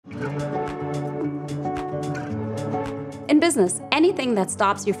business, anything that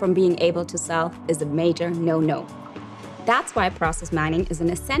stops you from being able to sell is a major no-no. That's why process mining is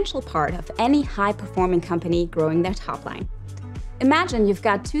an essential part of any high-performing company growing their top line. Imagine you've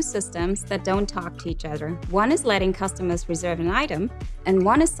got two systems that don't talk to each other. One is letting customers reserve an item, and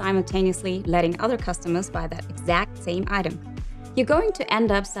one is simultaneously letting other customers buy that exact same item. You're going to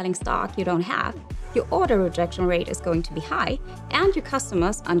end up selling stock you don't have, your order rejection rate is going to be high, and your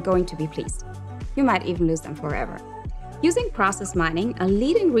customers aren't going to be pleased. You might even lose them forever. Using process mining, a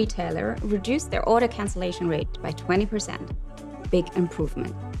leading retailer reduced their order cancellation rate by 20%. Big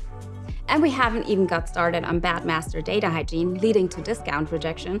improvement. And we haven't even got started on bad master data hygiene leading to discount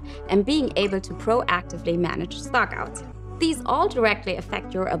rejection and being able to proactively manage stockouts. These all directly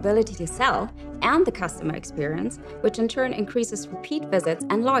affect your ability to sell and the customer experience, which in turn increases repeat visits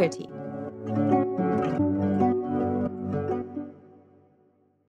and loyalty.